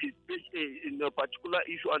on his in a particular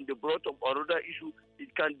issue and the brought up another issue,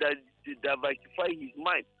 it can diversify his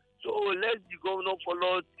mind. So let the governor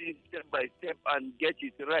follow things step by step and get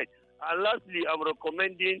it right. And lastly, I'm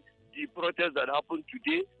recommending the protest that happened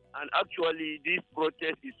today. And actually, this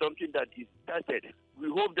protest is something that is started. We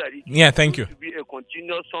hope that it to be a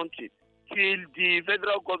continuous something till the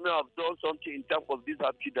federal government have done something in terms of this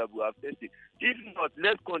hardship that we have faced. If not,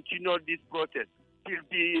 let's continue this protest till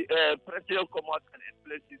the president come out and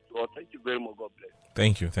explain it to us. Thank you very much. God bless.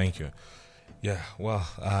 Thank you. Yeah, well,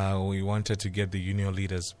 we wanted to get the union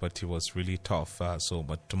leaders, but it was really tough.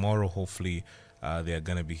 But tomorrow, hopefully, they are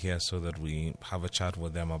going to be here so that we have a chat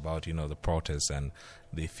with them about, the protests and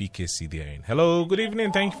the efficacy they're in. Hello, good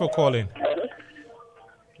evening. Thank you for calling.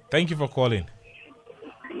 Thank you for calling.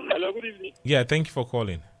 Hello, good evening. Yeah, thank you for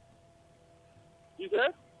calling. You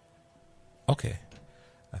there? Okay.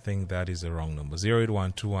 I think that is the wrong number.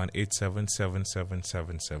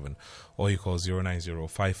 08121877777 or you call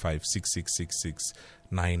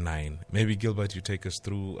 09055666699. Maybe Gilbert, you take us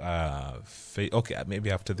through okay,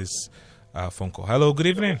 maybe after this phone call. Hello, good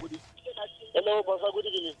evening. Hello, Pastor, good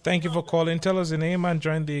evening. Thank you for calling. Tell us your name and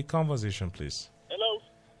join the conversation, please. Hello.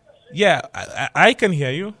 Yeah, I can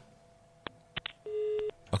hear you.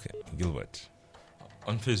 Okay, Gilbert.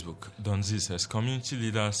 On Facebook, Donzi says, community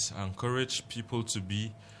leaders encourage people to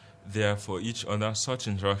be there for each other. Such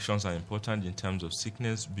interactions are important in terms of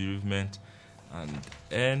sickness, bereavement, and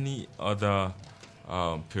any other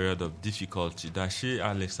period of difficulty. Dashi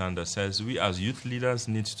Alexander says, we as youth leaders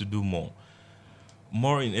need to do more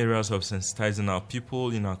in areas of sensitizing our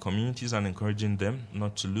people in our communities and encouraging them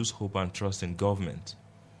not to lose hope and trust in government.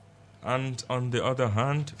 And on the other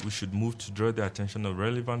hand, we should move to draw the attention of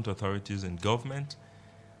relevant authorities in government,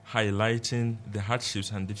 highlighting the hardships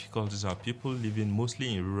and difficulties our people living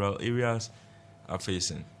mostly in rural areas are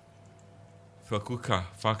facing. Fakuka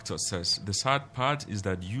Factor says, the sad part is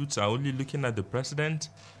that youths are only looking at the president,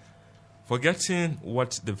 forgetting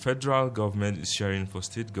what the federal government is sharing for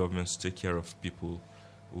state governments to take care of people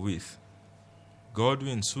with.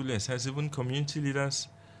 Godwin Sule says even community leaders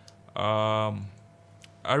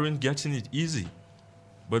aren't getting it easy.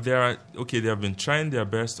 But they have been trying their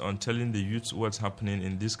best on telling the youth what's happening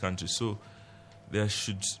in this country. So there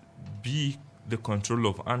should be the control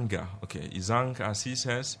of anger. Okay, Izang, as he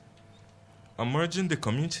says, I'm urging the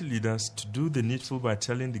community leaders to do the needful by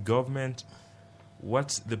telling the government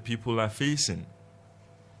what the people are facing.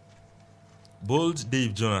 Bold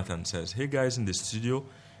Dave Jonathan says, hey guys in the studio,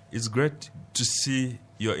 it's great to see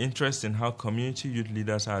your interest in how community youth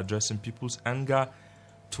leaders are addressing people's anger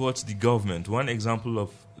towards the government. One example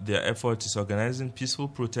of their effort is organizing peaceful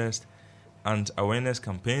protest and awareness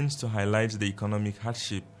campaigns to highlight the economic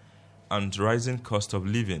hardship and rising cost of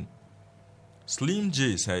living. Slim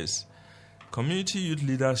J says, community youth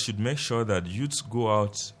leaders should make sure that youths go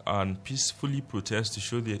out and peacefully protest to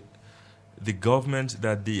show the government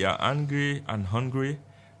that they are angry and hungry.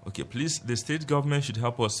 Okay, please, the state government should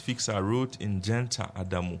help us fix our road in Jenta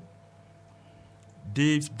Adamu.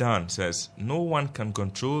 Dave Dan says, no one can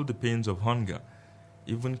control the pains of hunger.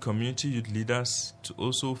 Even community youth leaders do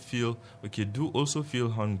also feel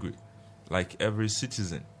hungry, like every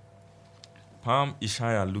citizen. Pam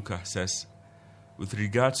Ishaya Luka says, with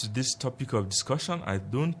regards to this topic of discussion, I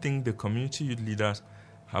don't think the community youth leaders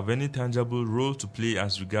have any tangible role to play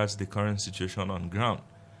as regards the current situation on ground.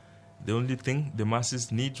 The only thing the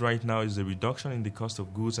masses need right now is a reduction in the cost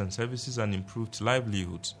of goods and services and improved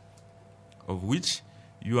livelihoods, of which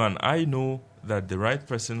you and I know that the right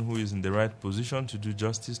person who is in the right position to do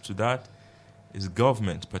justice to that is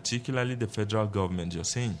government, particularly the federal government, you're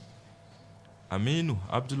saying. Aminu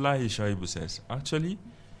Abdullahi Shaibu says, actually,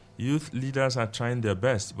 youth leaders are trying their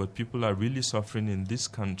best, but people are really suffering in this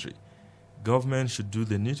country. Government should do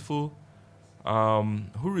the needful.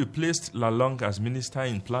 Who replaced Lalong as minister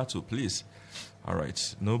in Plateau, please? All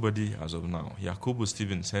right, nobody as of now. Yakubu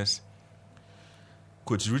Steven says,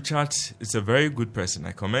 Coach Richard is a very good person.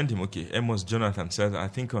 I commend him. Okay, Amos Jonathan says, I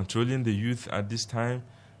think controlling the youth at this time,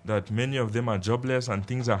 that many of them are jobless and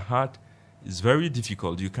things are hard, is very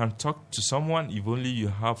difficult. You can talk to someone if only you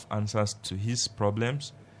have answers to his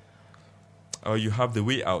problems or you have the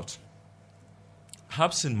way out.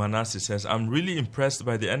 Habsin Manasseh says, I'm really impressed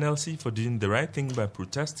by the NLC for doing the right thing by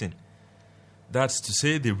protesting. That's to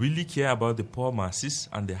say they really care about the poor masses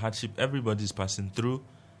and the hardship everybody is passing through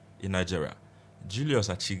in Nigeria. Julius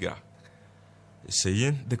Achiga is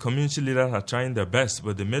saying the community leaders are trying their best,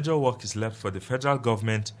 but the major work is left for the federal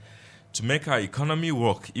government to make our economy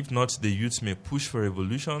work. If not, the youths may push for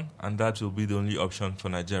revolution, and that will be the only option for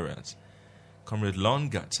Nigerians. Comrade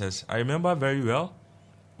Longat says, I remember very well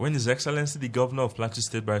when His Excellency the Governor of Plateau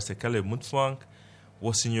State, Barrister Caleb Mutfwang,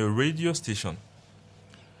 was in your radio station.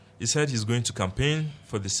 He said he's going to campaign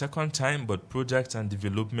for the second time, but projects and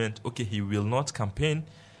development, okay, he will not campaign.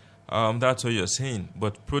 That's what you're saying.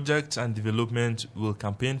 But projects and development will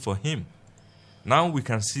campaign for him. Now we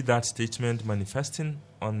can see that statement manifesting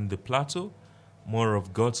on the plateau. More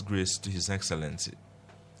of God's grace to His Excellency.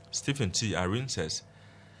 Stephen T. Arin says,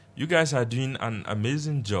 you guys are doing an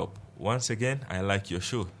amazing job. Once again, I like your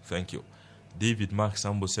show. Thank you. David Mark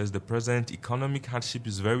Sambo says, the present economic hardship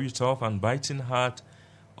is very tough and biting hard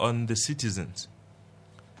on the citizens.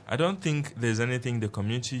 I don't think there's anything the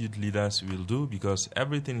community youth leaders will do because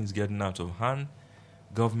everything is getting out of hand.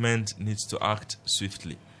 Government needs to act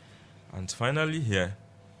swiftly. And finally here,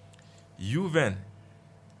 Yuven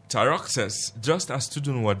Tarok says, just as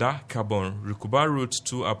Student Wada, Kabon, Rukuba Route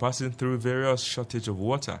 2 are passing through various shortage of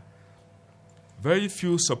water, very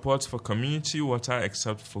few support for community water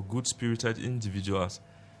except for good-spirited individuals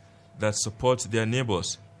that support their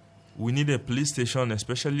neighbors. We need a police station,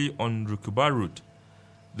 especially on Rukuba Route.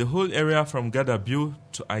 The whole area from Gadabu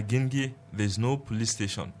to Agingi, there is no police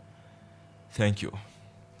station. Thank you.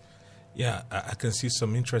 Yeah, I can see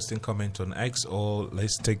some interesting comment on X. Or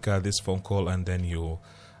let's take this phone call and then you.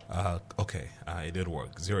 Okay, it did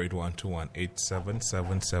work.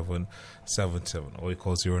 08121877777, or you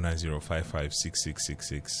call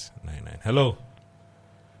 09055666699. Hello.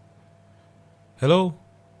 Hello.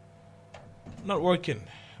 Not working.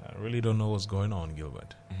 I really don't know what's going on,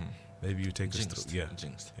 Gilbert. Mm-hmm. Maybe you take us through. Yeah.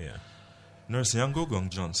 Jinxed. Yeah. Nurse Yango Gong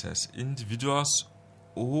John says, individuals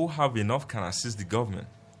who have enough can assist the government.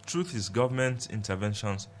 Truth is, government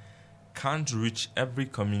interventions can't reach every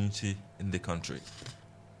community in the country.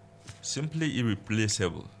 Simply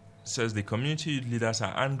irreplaceable. Says the community leaders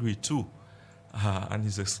are angry too. And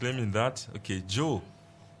he's exclaiming that. Okay, Joe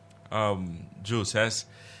says,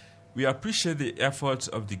 we appreciate the efforts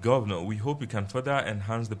of the governor. We hope we can further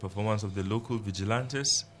enhance the performance of the local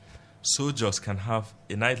vigilantes. Soldiers can have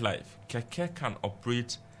a nightlife. Keke can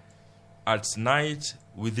operate at night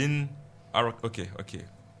within Okay.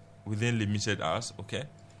 Within limited hours, okay.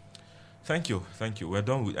 Thank you. We're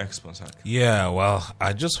done with X-Ponsac. Yeah, well,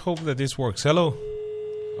 I just hope that this works. Hello.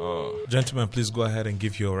 Gentlemen, please go ahead and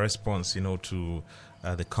give your response, to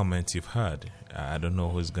the comments you've heard. I don't know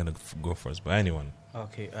who's going to go first, but anyone.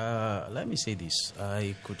 Okay, let me say this.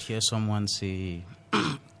 I could hear someone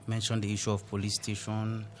mention the issue of police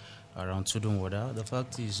station around Tudunwada. The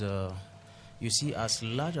fact is, you see, as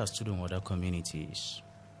large as Tudunwada community is,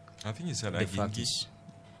 I think you said Agingi.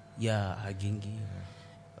 Yeah, Agingi.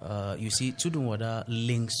 Yeah. You see, Tudunwada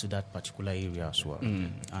links to that particular area as well.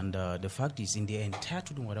 And the fact is, in the entire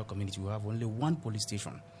Tudunwada community, we have only one police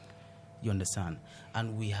station. You understand?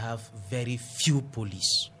 And we have very few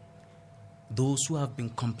police. Those who have been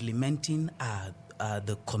complementing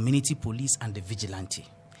the community police and the vigilante.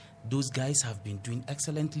 Those guys have been doing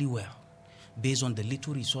excellently well based on the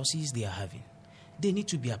little resources they are having. They need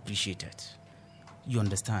to be appreciated. You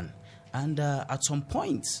understand? And at some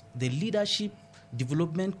point, the leadership,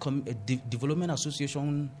 Development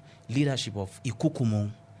Association leadership of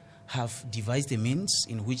Ikukumo have devised a means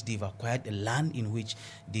in which they've acquired a land in which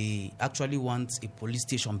they actually want a police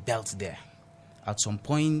station built there. At some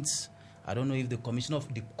point, I don't know if the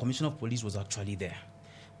commissioner of police was actually there,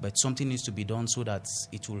 but something needs to be done so that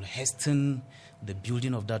it will hasten the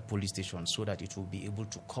building of that police station so that it will be able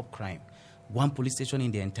to curb crime. One police station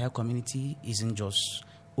in the entire community isn't just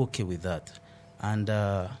okay with that. And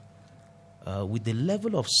with the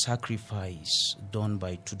level of sacrifice done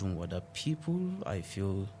by Tudunwada people, I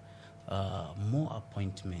feel more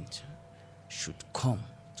appointment should come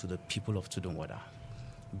to the people of Tudunwada,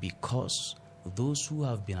 because those who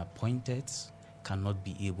have been appointed cannot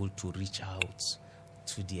be able to reach out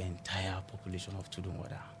to the entire population of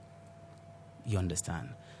Tudunwada. You understand?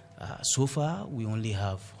 So far, we only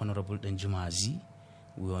have Honorable Denjuma Azi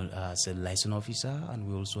as a license officer, and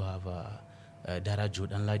we also have Dara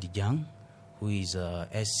Jodanla Dijang, who is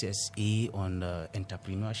SSA on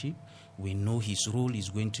entrepreneurship. We know his role is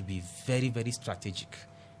going to be very, very strategic,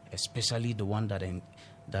 especially the one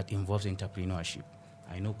that involves entrepreneurship.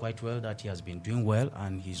 I know quite well that he has been doing well,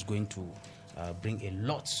 and he's going to bring a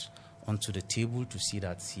lot onto the table to see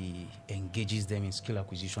that he engages them in skill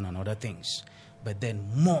acquisition and other things. But then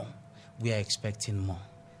more, we are expecting more.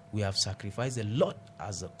 We have sacrificed a lot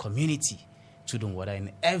as a community. Tudunwada.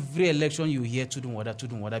 In every election, you hear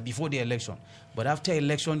Tudunwada before the election. But after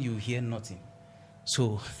election, you hear nothing.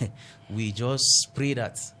 So we just pray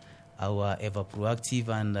that our ever proactive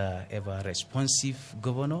and ever responsive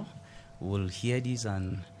governor will hear this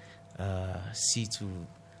and see to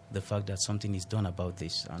the fact that something is done about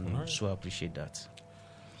this. And right. So I appreciate that.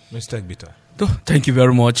 Mr. Egbita. Thank you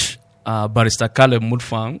very much. Barrister Caleb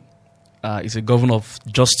Mutfang is a governor of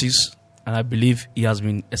justice, and I believe he has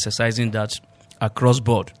been exercising that across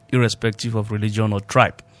board, irrespective of religion or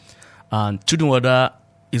tribe. And Tudunwada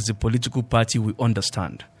is the political party we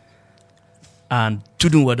understand. And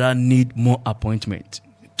Tudunwada need more appointment.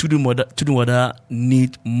 Tudunwada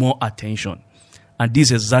need more attention. And this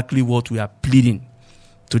is exactly what we are pleading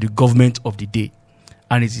to the government of the day.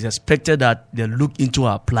 And it is expected that they look into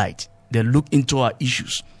our plight. They look into our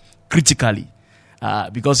issues critically.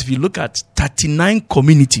 Because if you look at 39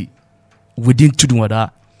 community within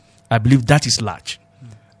Tudunwada, I believe that is large.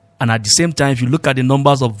 And at the same time, if you look at the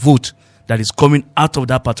numbers of votes that is coming out of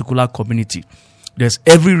that particular community, there's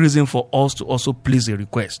every reason for us to also place a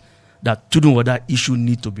request that Tudunwada issue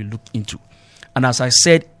need to be looked into. And as I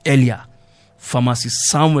said earlier, Pharmacist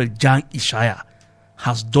Samuel Jang Ishaya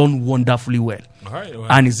has done wonderfully well. Right.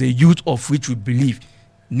 And is a youth of which we believe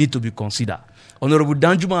need to be considered. Honorable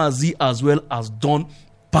Danjuma Azi as well has done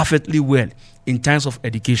perfectly well in terms of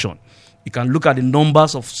education. You can look at the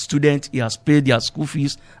numbers of students he has paid their school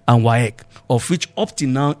fees and WAEC, of which up to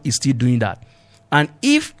now is still doing that. And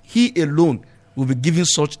if he alone will be given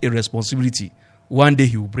such a responsibility, one day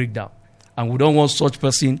he will break down. And we don't want such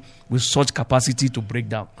person with such capacity to break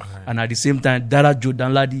down. Right. And at the same time, Dara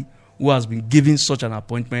Jodanladi, who has been given such an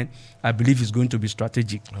appointment, I believe is going to be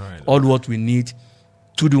strategic. Right. All what we need,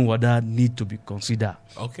 Tudunwada need to be considered.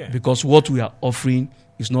 Okay. Because what we are offering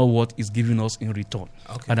is not what is giving us in return.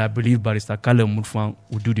 Okay. And I believe Barrister Caleb Mutfang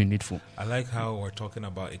will do the needful. I like how we're talking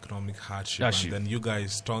about economic hardship. And then you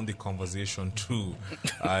guys turn the conversation to,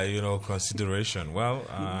 consideration. Well,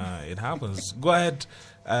 it happens. Go ahead,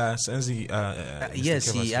 Senzi.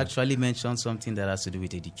 Yes, he actually mentioned something that has to do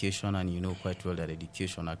with education, and you know quite well that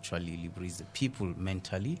education actually liberates the people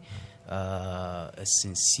mentally. A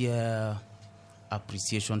sincere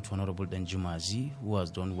appreciation to Honorable Denjuma Azi, who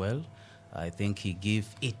has done well. I think he gave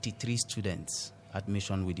 83 students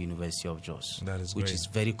admission with the University of Jos. That is which great. is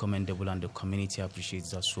very commendable, and the community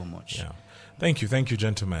appreciates that so much. Yeah. Thank you,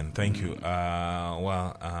 gentlemen. Thank you.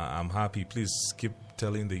 I'm happy. Please keep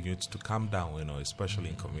telling the youth to calm down, especially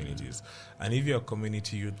in communities. And if you're a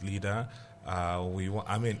community youth leader,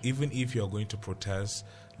 even if you're going to protest,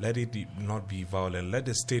 let it not be violent. Let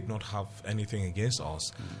the state not have anything against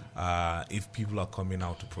us if people are coming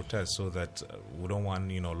out to protest, so that we don't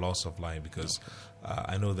want, loss of life, because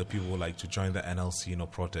I know that people like to join the NLC,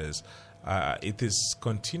 protest. It is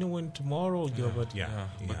continuing tomorrow, Gilbert.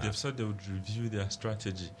 But they've said they would review their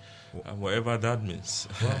strategy, whatever that means.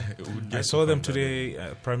 Well, I saw them today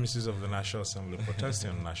at premises of the National Assembly protesting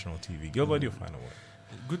on national TV. Gilbert, your final word.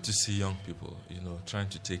 Good to see young people, trying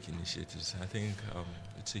to take initiatives. I think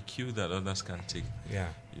it's a cue that others can take,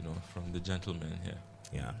 from the gentlemen here.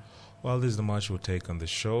 Yeah. Well, this is the much we'll take on the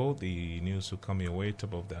show. The news will come your way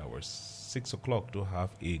top of the hour, 6 o'clock. Do have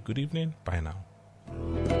a good evening. Bye now.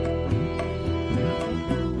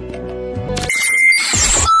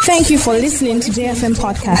 Thank you for listening to JFM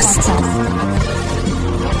Podcast.